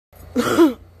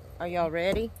Are y'all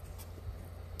ready?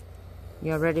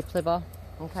 Y'all ready to play ball?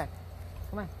 Okay.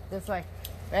 Come on, this way.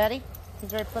 Ready?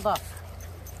 He's ready to play ball.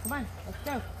 Come on, let's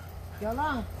go. Go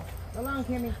long. Go long,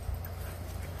 Kimmy.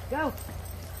 Go.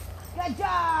 Good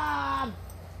job.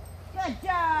 Good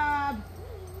job.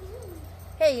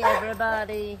 Hey,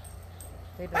 everybody.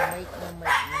 They've been waiting and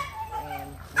waiting, and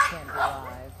we can't be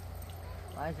live.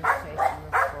 Liza's chasing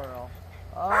the squirrel.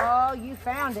 Oh, you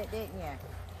found it, didn't you?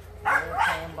 We're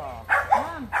playing ball. Come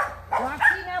on.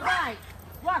 Roxy, now bite.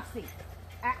 Roxy.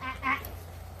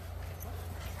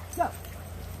 Go.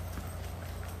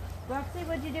 Roxy,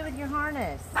 what'd you do with your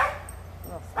harness?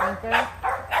 Little stinker.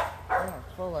 They're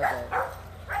full of it.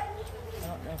 I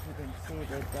don't know if you can see,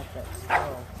 they've got that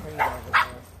squirrel tree over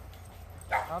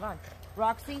there. Hold on.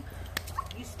 Roxy,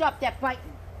 you stop that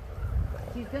biting.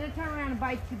 She's going to turn around and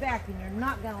bite you back, and you're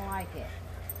not going to like it.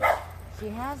 She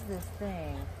has this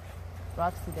thing,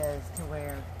 Roxy does, to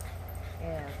where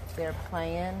if they're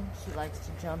playing, she likes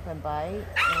to jump and bite,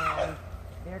 and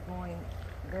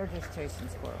they're just chasing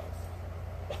squirrels.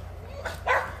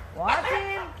 Watch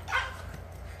him!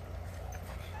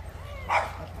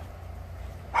 Okay.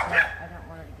 I don't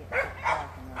want her to get kicked back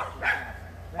and that's what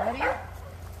happens. Ready?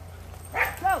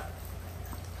 Go!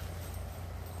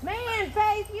 Man,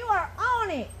 Faith, you are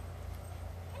on it!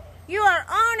 You are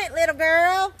on it, little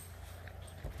girl!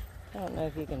 I don't know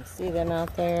if you can see them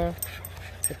out there,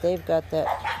 but they've got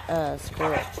that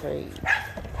squirrel tree.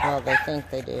 Well, they think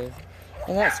they do.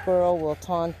 And that squirrel will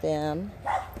taunt them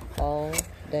all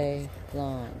day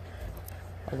long.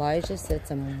 Elijah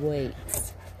sits and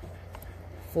waits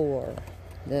for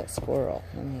that squirrel.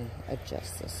 Let me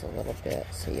adjust this a little bit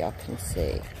so y'all can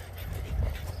see.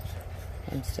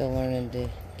 I'm still learning to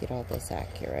get all this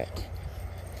accurate.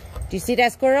 Do you see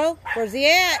that squirrel? Where's he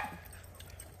at?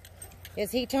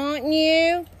 Is he taunting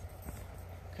you?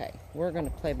 Okay, we're going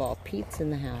to play ball. Pete's in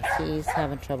the house. He's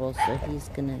having trouble, so he's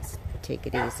going to take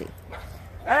it easy.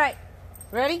 All right,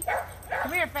 ready?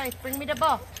 Come here, Faith. Bring me the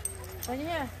ball. Bring it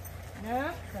here.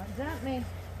 No, don't jump me.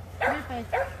 Come here,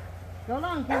 Faith. Go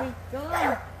long, Kimmy. Go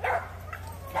long.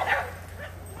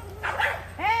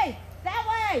 Hey, that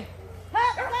way.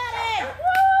 Hup, got it.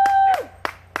 Woo!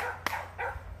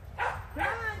 Come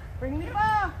on, bring me the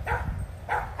ball.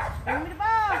 Bring me the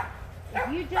ball. If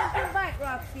you jump and bite,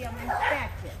 Roxy, I'm going to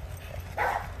scratch it.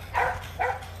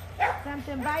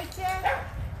 Something bites you?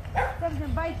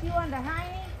 Something bites you on the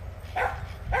hiney?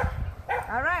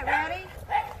 All right, ready?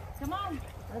 Come on.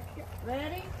 Let's get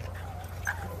ready.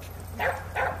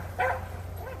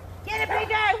 Get it,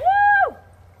 PJ! Woo!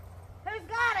 Who's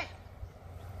got it?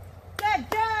 Good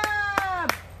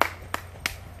job!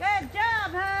 Good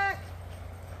job, Huck!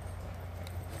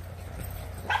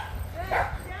 Good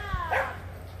job!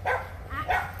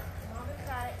 Mama's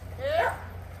got it. Two.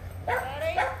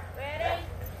 Ready? Ready?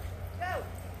 Go!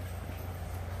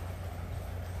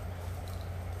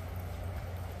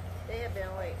 They have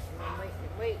been waiting and waiting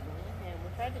and waiting. And we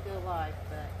tried to go live,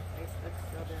 but Facebook's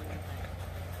still doing their thing.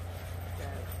 So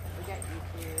we got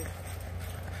YouTube,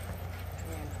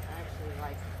 and I actually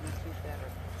like YouTube better.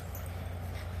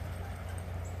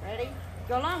 Ready?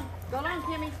 Go long,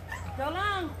 Kimmy. Go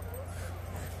long,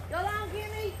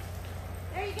 Kimmy.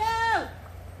 There you go.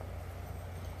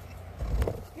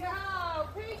 Go,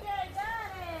 PJ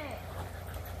got it.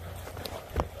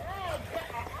 Good.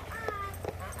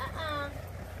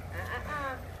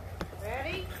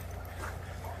 Ready?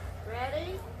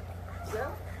 Ready? Go.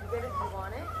 You get it. You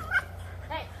want it?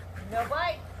 Hey, no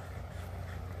bite.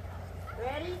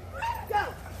 Ready? Go.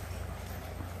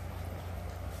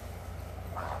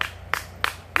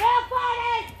 No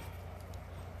fighting!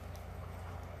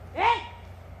 Hey!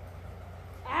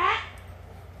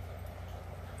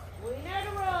 We know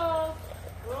the rules.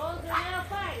 Rules are no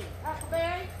fighting.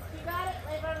 Huckleberry, you got it?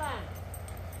 Leave her alone.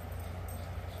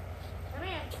 Come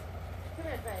here. Come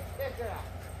here, Faith. Good girl.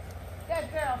 Good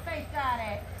girl. Faith got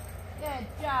it. Good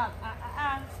job.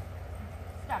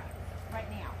 Stop it right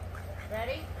now.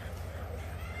 Ready?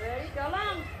 Ready? Go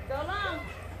long. Go long.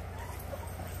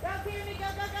 Go, Kimmy. Go,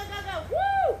 go, go, go, go.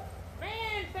 Woo!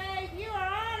 Man, Faith, you are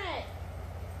on it.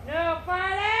 No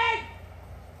fighting.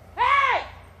 Hey!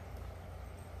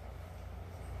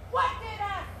 What did I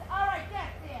say? All right,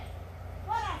 that's it.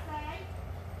 What'd I say?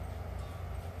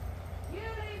 You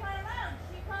leave her alone.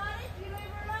 She caught it. You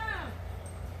leave her alone.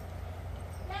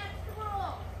 That's the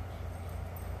rule.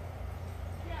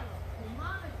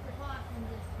 Mama's the boss in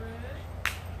this brood.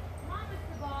 Mama's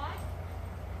the boss.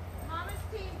 Mama's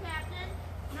team captain,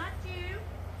 not you.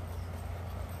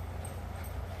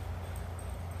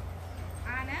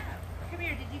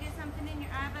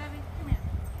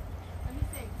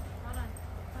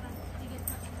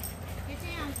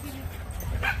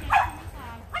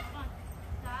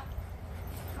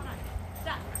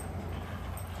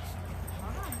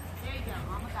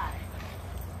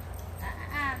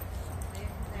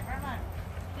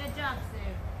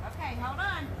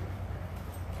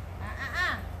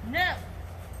 No.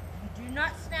 You do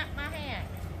not snap my hand.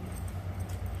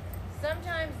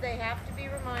 Sometimes they have to be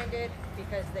reminded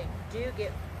because they do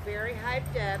get very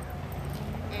hyped up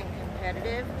and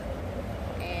competitive,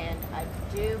 and I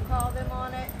do call them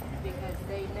on it because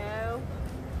they know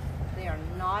they are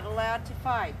not allowed to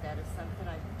fight. That is something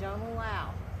I don't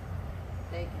allow.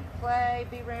 They can play,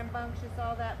 be rambunctious,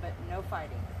 all that, but no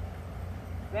fighting.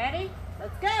 Ready?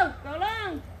 Let's go. Go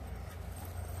long.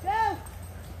 Go.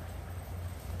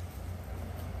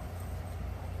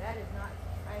 That is not,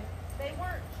 they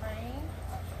weren't trained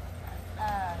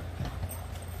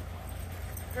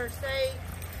per se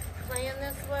playing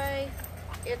this way.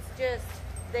 It's just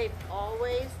they've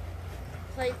always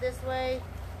played this way.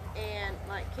 And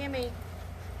like Kimmy,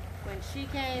 when she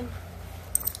came,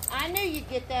 I knew you'd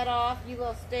get that off, you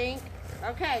little stink.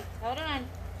 Okay, hold on.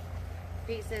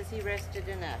 Pete says he rested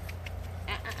enough.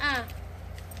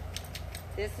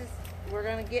 This is, we're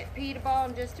gonna get Pete a ball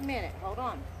in just a minute. Hold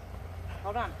on.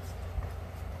 Hold on.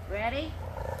 Ready?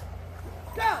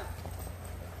 Go!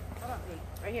 Hold on, Pete.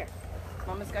 Right here.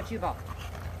 Mama's got you a ball.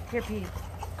 Here, Pete.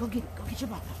 Go get it. Go get your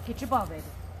ball. Get your ball, baby.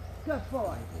 Good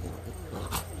boy.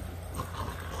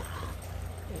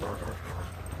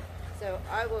 So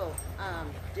I will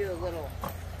do a little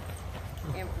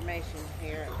information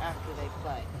here after they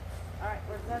play. All right,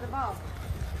 where's the other ball?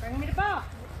 Bring me the ball.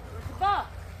 Where's the ball?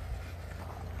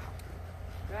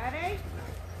 Ready?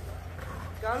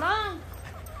 Go long.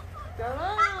 Go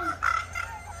long.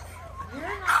 You're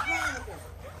not playing with this.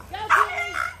 Go,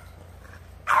 Kimmy.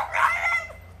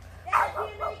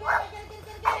 Get it,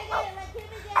 Kimmy. Get it. Let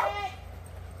Kimmy get it.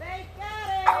 They got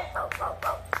it.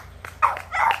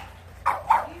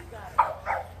 You got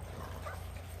it.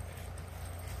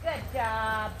 Good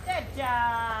job. Good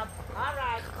job. All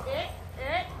right.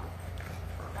 It.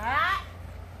 All right.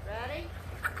 Ready?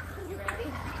 You ready?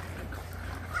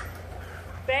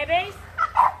 Babies?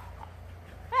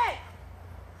 Hey!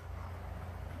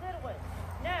 Little ones.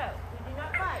 No, we do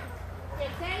not fight.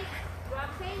 Dixie?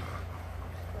 Roxy?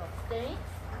 Little stinks.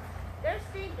 They're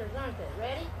stinkers, aren't they?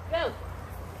 Ready? Go.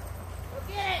 Go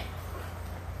get it.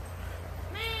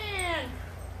 Man!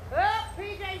 Oh,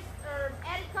 PJ's, or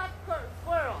Addie caught the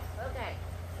squirrel. Okay.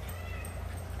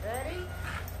 Ready?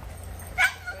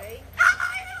 Ready?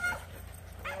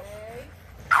 Ready?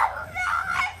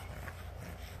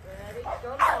 Ready? Go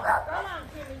long. Go long,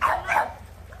 Kimmy. Go long.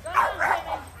 Go long,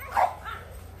 Kimmy.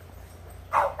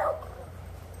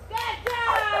 Good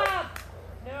job!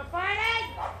 No fighting?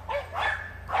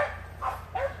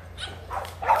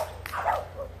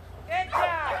 Good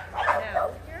job. No,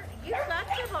 you got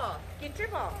your ball. Get your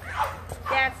ball.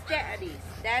 That's Daddy's.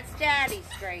 That's Daddy's,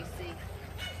 Gracie.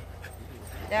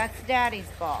 That's Daddy's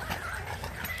ball.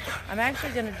 I'm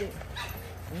actually going to do...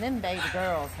 And them baby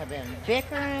girls have been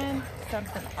bickering,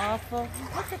 something awful.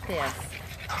 Look at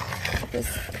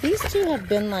this. These two have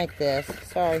been like this.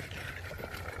 Sorry.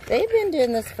 They've been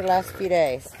doing this for the last few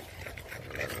days.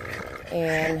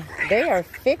 And they are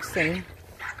fixing.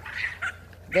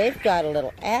 They've got a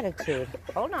little attitude.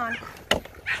 Hold on.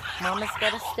 Mama's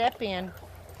got to step in.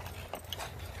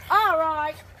 All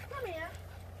right. Come here.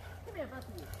 Come here, both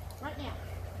of you. Right now.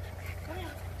 Come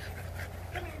here.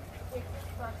 Come here. Wait,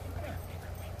 come here.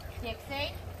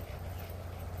 Dixie?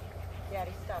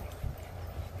 Daddy, stop.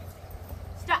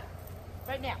 Stop.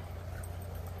 Right now.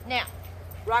 Now.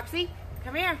 Roxy,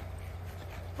 come here.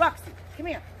 Roxy, come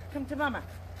here. Come to Mama.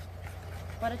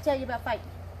 What'd I tell you about fighting?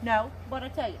 No.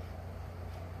 What'd I tell you?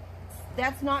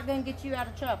 That's not going to get you out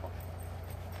of trouble.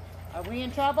 Are we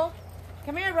in trouble?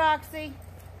 Come here, Roxy.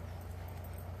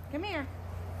 Come here.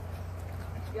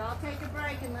 Y'all take a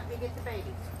break and let me get the babies.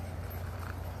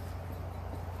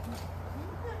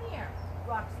 Come here,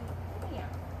 Roxy. Come here.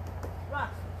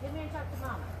 Roxy, come here and talk to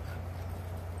Mama.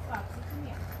 Roxy, come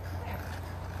here. Come here.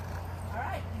 All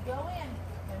right, you go in.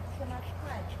 Don't come out to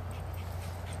play.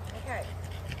 Okay.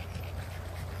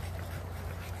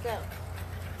 So,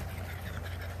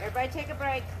 everybody take a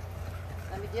break.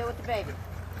 Let me deal with the baby.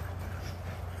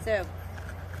 So,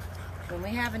 when we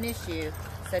have an issue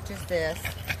such as this,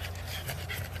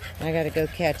 I gotta go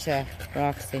catch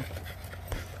Roxy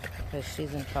because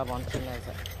she's in trouble and she knows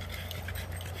it.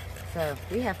 So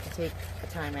we have to take a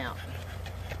time out.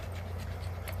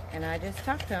 And I just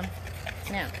talked to him.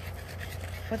 Now,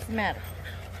 what's the matter?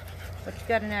 What you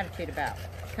got an attitude about?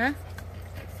 Huh?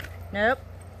 Nope.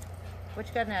 What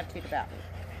you got an attitude about?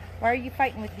 Why are you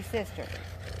fighting with your sister?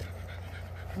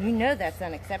 You know that's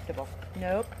unacceptable.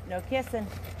 Nope, no kissing.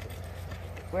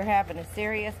 We're having a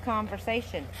serious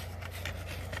conversation.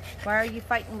 Why are you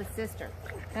fighting with sister?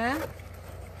 Huh?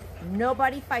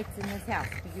 Nobody fights in this house.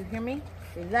 Do you hear me?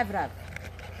 They love love.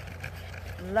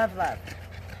 Love love.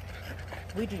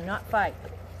 We do not fight.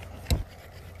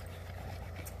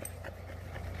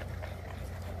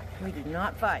 We do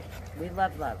not fight. We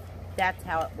love love. That's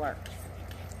how it works.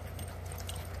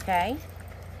 Okay?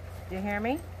 Do you hear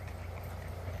me?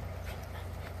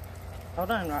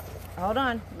 Hold on, hold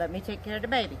on. Let me take care of the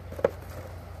baby.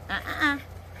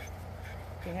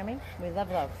 Do you hear me? We love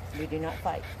love. We do not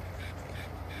fight.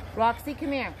 Roxy,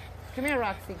 come here. Come here,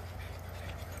 Roxy.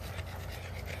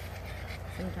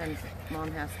 Sometimes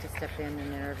Mom has to step in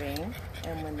and intervene.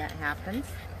 And when that happens,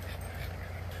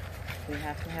 we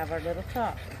have to have our little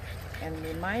talk and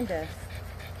remind us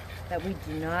that we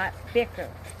do not bicker.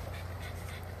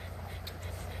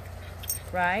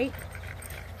 Right?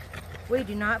 We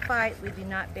do not fight. We do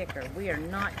not bicker. We are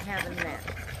not having that.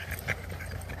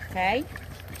 Okay?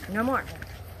 No more.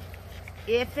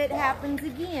 If it happens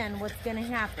again, what's going to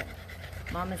happen?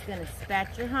 Mama's going to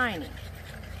spat your hiney.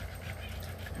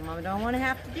 Mama don't want to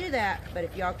have to do that, but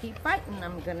if y'all keep fighting,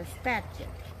 I'm going to spat you.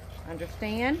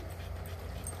 Understand?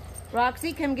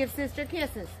 Roxy, come give sister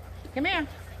kisses. Come here.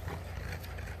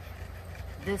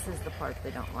 This is the part they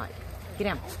don't like. Get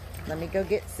down. Let me go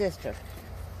get sister.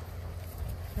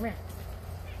 Come here.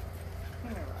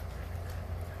 Come here, Roxy.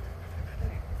 Come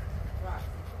here. Roxy.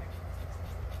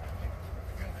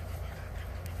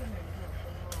 Come here.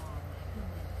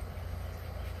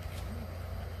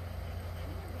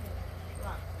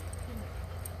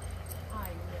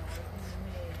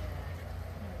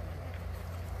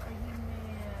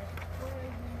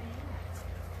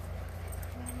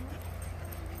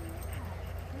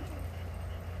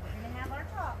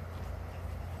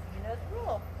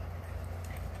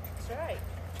 That's right.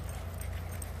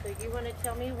 So you want to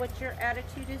tell me what your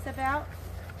attitude is about?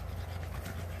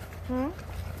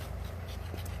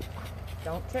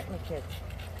 Don't trick me, kids.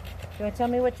 You want to tell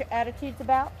me what your attitude's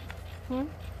about? You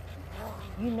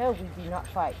know we do not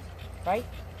fight, right?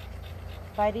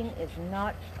 Fighting is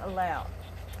not allowed.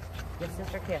 Give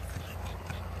sister a kiss.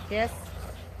 Kiss.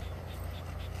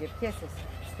 Give kisses.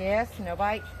 Kiss. No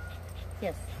bite.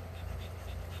 Kiss.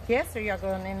 Kiss, or y'all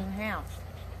going in the house?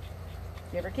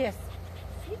 Give her a kiss.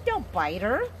 You don't bite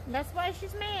her. That's why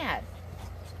she's mad.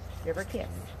 Give her a kiss.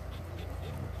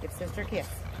 Give sister a kiss.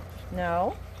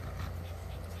 No.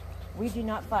 We do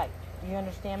not fight. You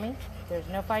understand me? There's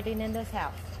no fighting in this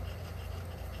house.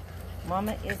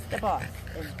 Mama is the boss,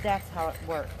 and that's how it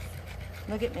works.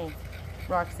 Look at me,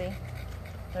 Roxy.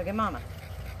 Look at Mama.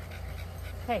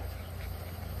 Hey.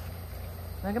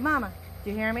 Look at Mama.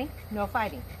 Do you hear me? No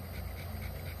fighting.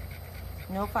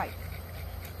 No fight.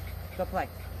 Go play.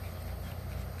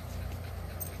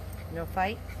 No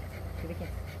fight. Give a kiss.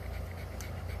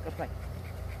 Go play.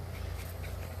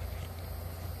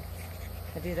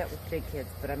 I do that with big kids,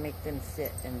 but I make them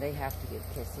sit and they have to give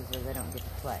kisses or they don't get to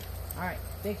play. All right,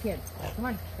 big kids, come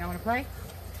on. Y'all want to play?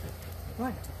 Come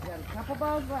on. We got a couple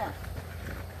balls left.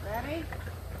 Ready?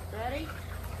 Ready?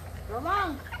 Go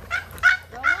long.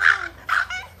 Go long.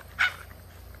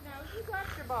 No, you got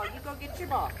your ball. You go get your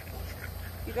ball.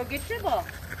 You go get your ball.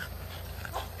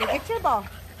 Go get your ball.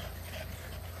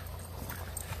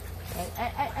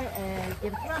 Hey,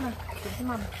 give it to Mama. Give it to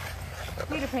Mama.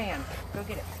 Peter Pan, go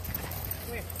get it.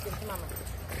 Come here, give it to Mama.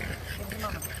 Give it to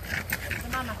Mama. Give it to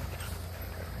Mama.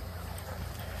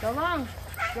 Go long.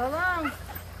 Go long.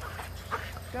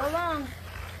 Go long.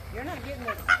 You're not getting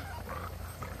it.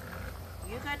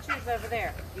 You got yours over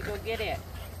there. You go get it.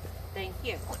 Thank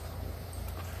you.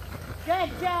 Good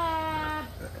job.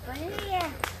 Bring it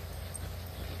here.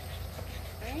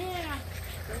 Bring it here.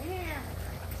 Bring it here.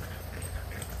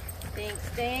 Thanks,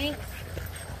 thanks.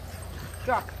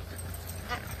 Drop.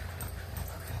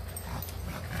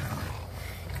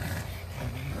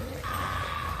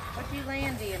 What you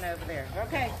landing over there?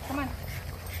 Okay, come on.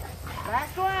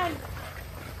 Last one.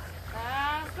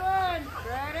 Last one.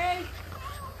 Ready?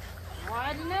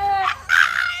 Widen it.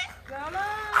 Come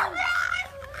on.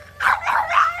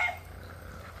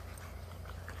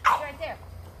 Right there.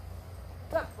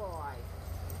 Good boy.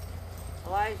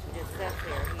 Elijah just sits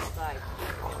there. He's like,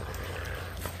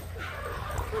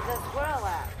 where's that squirrel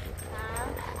at? Huh?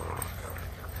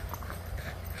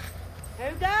 Who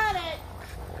got it?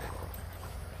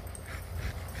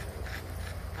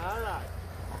 All right.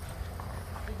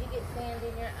 Did you get sand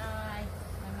in your eye?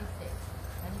 Let me see.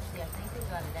 Let me see. I think we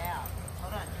got it out.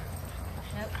 Hold on.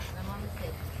 Nope. Let Mama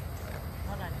see.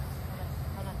 Hold on. Hold on.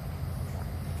 Hold on.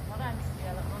 Hold on.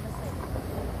 Yeah, let Mama see.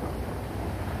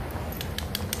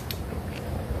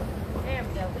 There we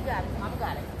go. We got it. Mama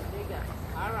got it. There you go.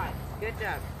 All right. Good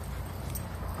job.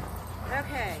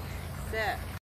 Okay. So.